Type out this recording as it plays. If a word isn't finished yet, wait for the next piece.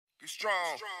strong.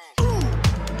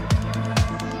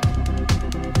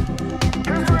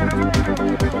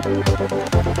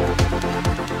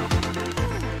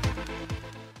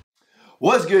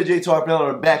 What's good, J2R family?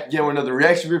 I'm back again with another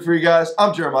reaction video for you guys.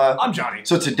 I'm Jeremiah. I'm Johnny.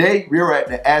 So today we are at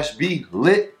the Ash B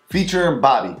Lit featuring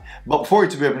Bobby. But before you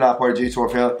tune in, if you're not part of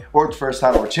J2R family or it's the first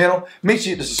time on our channel, make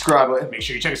sure you hit the subscribe button. Make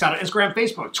sure you check us out on Instagram,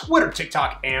 Facebook, Twitter,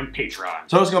 TikTok, and Patreon.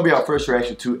 So it's gonna be our first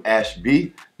reaction to Ash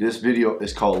B. This video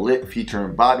is called Lit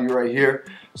featuring Bobby right here.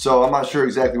 So I'm not sure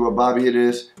exactly what Bobby it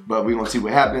is, but we're gonna see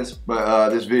what happens. But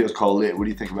this video is called Lit. What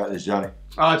do you think about this, Johnny?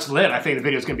 It's lit. I think the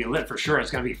video is gonna be lit for sure.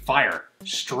 It's gonna be fire,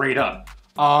 straight up.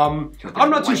 I'm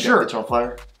not too sure. It's on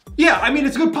fire. Yeah, I mean,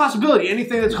 it's a good possibility.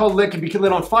 Anything that's called lit can be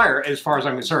lit on fire, as far as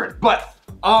I'm concerned. But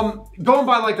going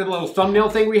by like the little thumbnail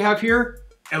thing we have here,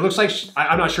 it looks like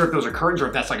I'm not sure if those are curtains or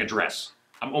if that's like a dress.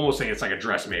 I'm almost thinking it's like a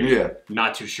dress, maybe. Yeah.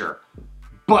 Not too sure.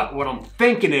 But what I'm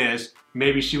thinking is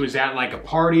maybe she was at like a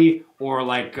party or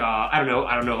like I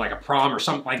don't know, like a prom or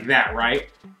something like that, right?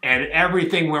 And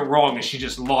everything went wrong and she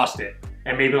just lost it.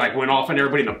 And maybe like went off on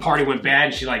everybody and the party went bad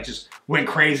and she like just went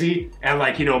crazy and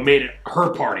like, you know, made it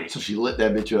her party. So she lit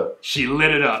that bitch up. She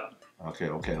lit it up. Okay.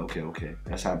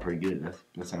 That sounds pretty good.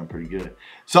 That sounds pretty good.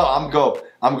 So I'm going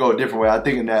a different way. I'm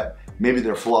thinking that maybe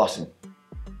they're flossing.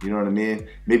 You know what I mean?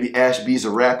 Maybe Ash B's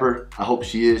a rapper. I hope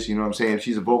she is. You know what I'm saying? If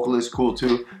she's a vocalist, cool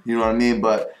too. You know what I mean?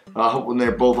 But I hope when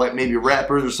they're both like maybe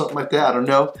rappers or something like that. I don't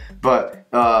know. But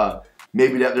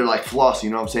maybe that they're like flossing. You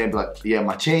know what I'm saying? But like, yeah,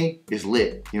 my chain is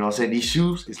lit. You know what I'm saying? These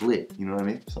shoes is lit. You know what I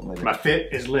mean? Something like that. My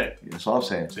fit is lit. Yeah, that's all I'm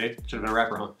saying. See? Should have been a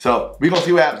rapper, huh? So we gonna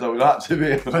see what happens though. We gonna have to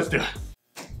be. Let's do it.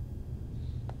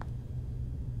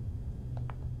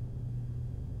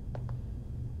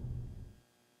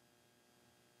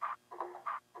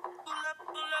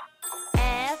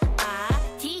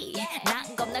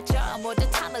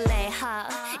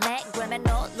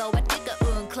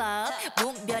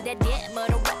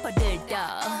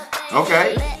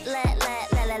 Okay.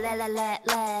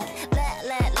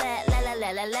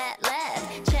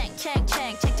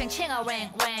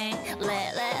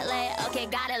 Okay,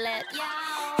 got it.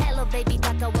 Hello baby,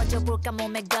 다가와줘 볼까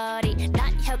몸의 거리.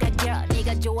 난 혀가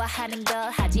네가 좋아하는 거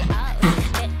하지.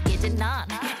 이제 넌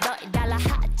너희 달라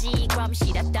하지. 그럼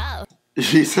싫었다.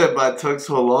 She said my tongue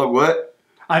so long. What?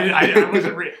 I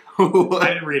wasn't reading.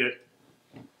 I didn't read it.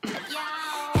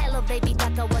 Baby,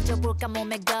 다가와줘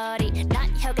몸의 거리. 난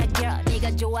혀가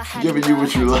네가 좋아하는 giving you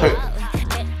what you like.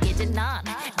 이제 넌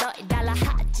너희 달라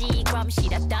하지. 그럼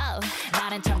싫었다.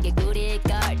 나는 청개구리일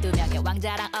걸. 두 명의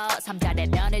왕자랑 삼자대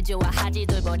면을 좋아하지.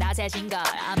 둘보다 세신 걸.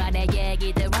 아마 내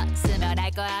얘기 들었으면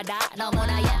알 거야 다.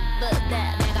 너무나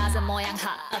예쁘대 내 가슴 모양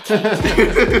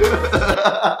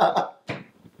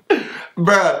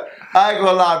Bruh, I ain't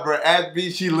gonna lie, bruh. Ash B,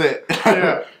 she lit.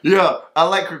 Yeah. Yeah, I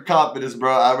like her confidence,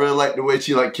 bro. I really like the way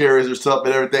she like carries herself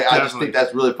and everything. Definitely. I just think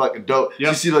that's really fucking dope.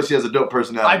 Yep. She seems like she has a dope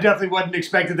personality. I definitely wasn't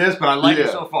expecting this, but I like it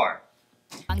so far.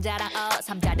 왕자랑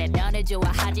삼자대 면을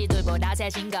좋아하지. 둘보다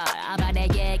세신 걸. 아마 내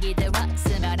얘기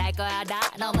들었으면 알 거야 다.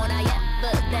 너무나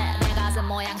예쁘대 내 가슴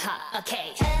모양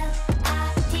Okay.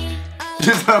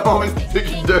 Just I'm always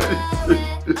thinking dirty.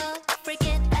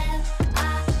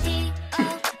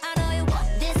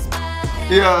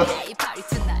 Yeah.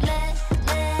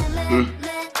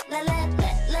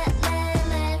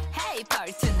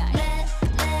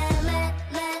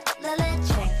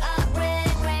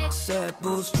 Sad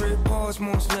bull strip bars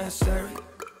most necessary.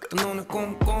 The luna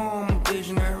come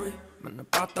visionary. Man,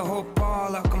 about the whole bar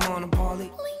like I'm on a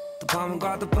party. The palm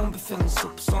got the bumper feeling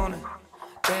supersonic.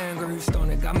 Damn girl, you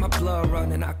stunning, got my blood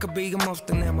running. I could be your most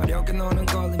than them. I'm 너는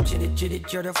걸림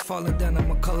지릿 falling down.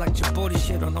 I'ma collect your body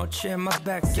shit on no chin, my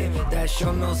back. Give me that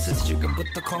show no sense. You can put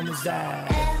the comments that.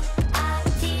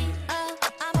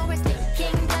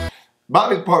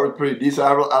 Bobby's part was pretty decent.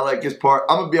 I like his part.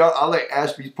 I'm gonna be honest, I like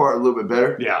Ash B's part a little bit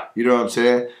better. Yeah. You know what I'm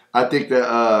saying? I think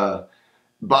that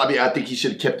Bobby, I think he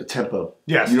should have kept the tempo.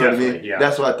 Yes, you know what I definitely, mean? yeah.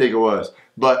 That's what I think it was.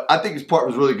 But I think his part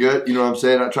was really good. You know what I'm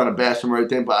saying? I'm not trying to bash him or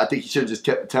anything, but I think he should have just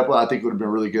kept the tempo. I think it would have been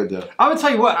really good though. I would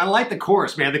tell you what, I like the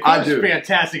chorus, man. The chorus is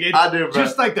fantastic. I do, bro.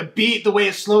 Just like the beat, the way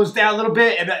it slows down a little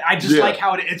bit, and I just like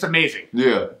how it's amazing.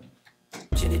 Yeah.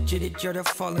 Jitter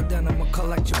falling down. I'ma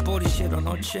collect your body shit on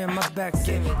no chin, my back.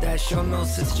 Give me that show no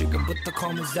sense. You can put the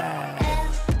comments that.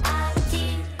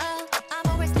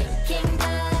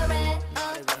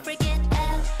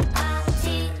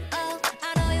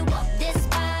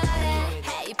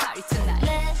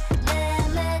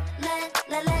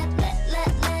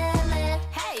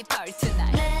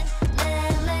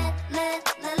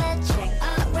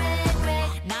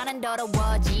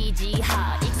 더러워지지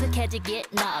익숙해지겠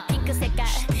너 핑크 색깔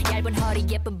얇은 얇은 허리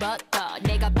예쁜 버터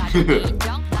내가 봐도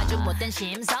인정 아주 못된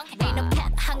심성 Ain't no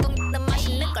cat 한국 난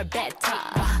맛있는 걸 뱉어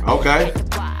Okay.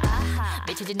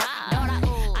 미치지 마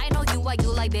I know you are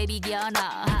you like baby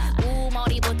견아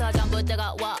머리부터 전부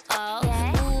뜨거워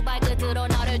발끝으로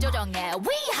너를 조정해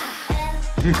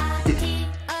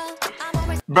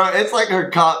Bro, it's like her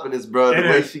confidence, bro. The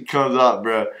way she comes out,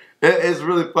 bro. It's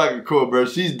really fucking cool, bro.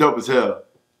 She's dope as hell.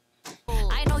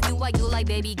 I know you are you like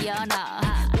baby 견아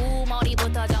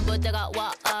머리부터 전부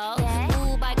뜨거워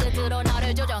발끝으로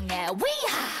너를 조정해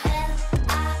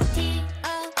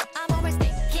I'm always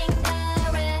thinking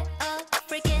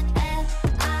freaking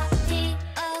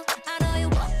I know you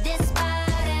want this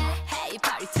body Hey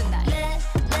party tonight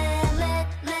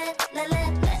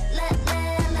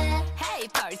Hey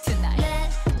party tonight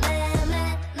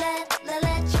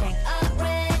Check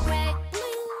ring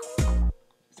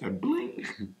Is that bling?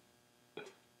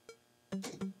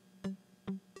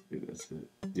 That's it.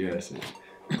 Yeah, that's it.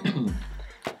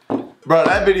 Bro,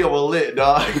 that video was lit,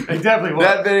 dog. It definitely was.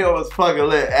 That video was fucking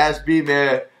lit. Ash B,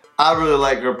 man, I really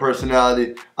like her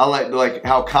personality. I like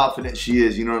how confident she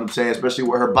is, you know what I'm saying? Especially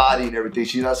with her body and everything.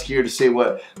 She's not scared to say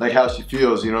how she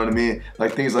feels, you know what I mean?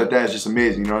 Like things like that is just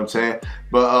amazing, you know what I'm saying?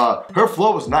 But her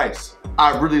flow was nice.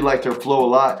 I really liked her flow a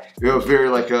lot. It was very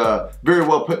very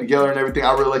well put together and everything.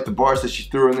 I really like the bars that she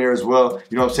threw in there as well.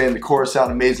 You know what I'm saying? The chorus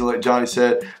sounded amazing, like Johnny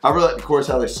said. I really like the chorus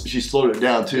how she slowed it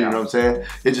down too, you know what I'm saying?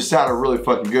 It just sounded really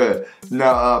fucking good.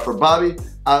 Now for Bobby,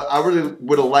 I really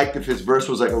would have liked if his verse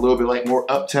was like a little bit like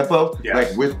more up tempo,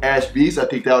 like with Ash B's. I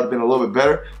think that would have been a little bit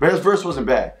better. But his verse wasn't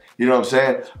bad. You know what I'm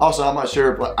saying? Also, I'm not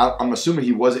sure, but I'm assuming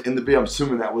he wasn't in the video. I'm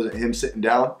assuming that wasn't him sitting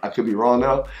down. I could be wrong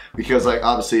though, because like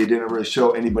obviously it didn't really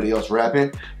show anybody else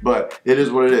rapping, but it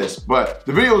is what it is. But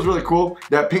the video was really cool.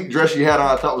 That pink dress she had on,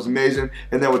 I thought was amazing.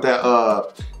 And then with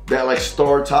that like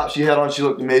star top she had on, she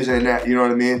looked amazing in that, you know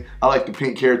what I mean? I like the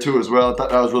pink hair too as well. I thought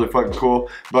that was really fucking cool.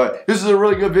 But this is a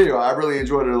really good video. I really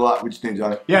enjoyed it a lot. What you think,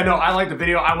 Johnny? Yeah, no, I liked the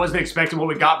video. I wasn't expecting what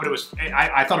we got, but it was,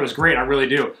 I thought it was great. I really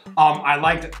do. I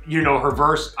liked, you know, her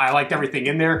verse. I liked everything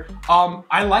in there.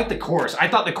 I liked the chorus. I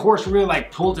thought the chorus really like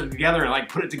pulled it together and like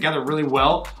put it together really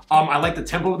well. I liked the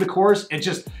tempo of the chorus.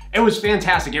 It was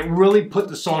fantastic. It really put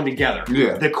the song together.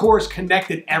 Yeah. The chorus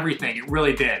connected everything. It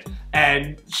really did.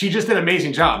 And she just did an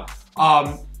amazing job.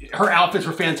 Her outfits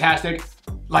were fantastic.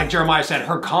 Like Jeremiah said,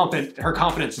 her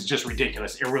confidence is just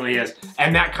ridiculous. It really is.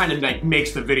 And that kind of like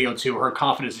makes the video too. Her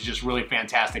confidence is just really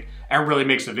fantastic and really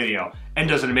makes the video and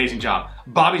does an amazing job.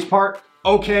 Bobby's part,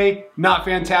 okay, not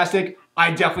fantastic. I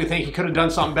definitely think he could have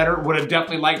done something better. Would have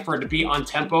definitely liked for it to be on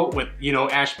tempo with, you know,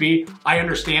 Ash B. I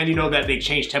understand, you know, that they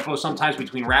change tempo sometimes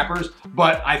between rappers,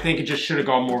 but I think it just should have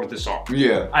gone more with the song.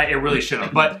 Yeah. It really should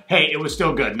have. But hey, it was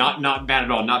still good. Not bad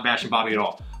at all. Not bashing Bobby at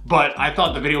all. But I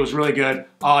thought the video was really good.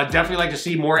 Definitely like to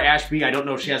see more Ash B. I don't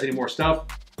know if she has any more stuff.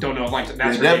 Don't know if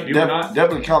that's her debut or not.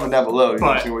 Definitely comment down below. You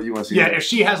want to see what you want to see. Yeah, if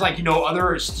she has like, you know,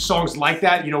 other songs like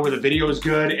that, you know, where the video is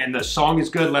good and the song is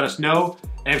good, let us know.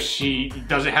 If she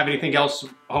doesn't have anything else,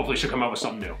 hopefully she'll come up with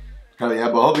something new. Hell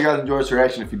yeah, but I hope you guys enjoyed this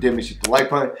reaction. If you did, make sure you hit the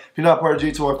like button. If you're not part of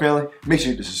G2R family, make sure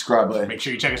you hit the subscribe button. Make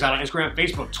sure you check us out on Instagram,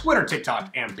 Facebook, Twitter, TikTok,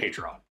 and Patreon.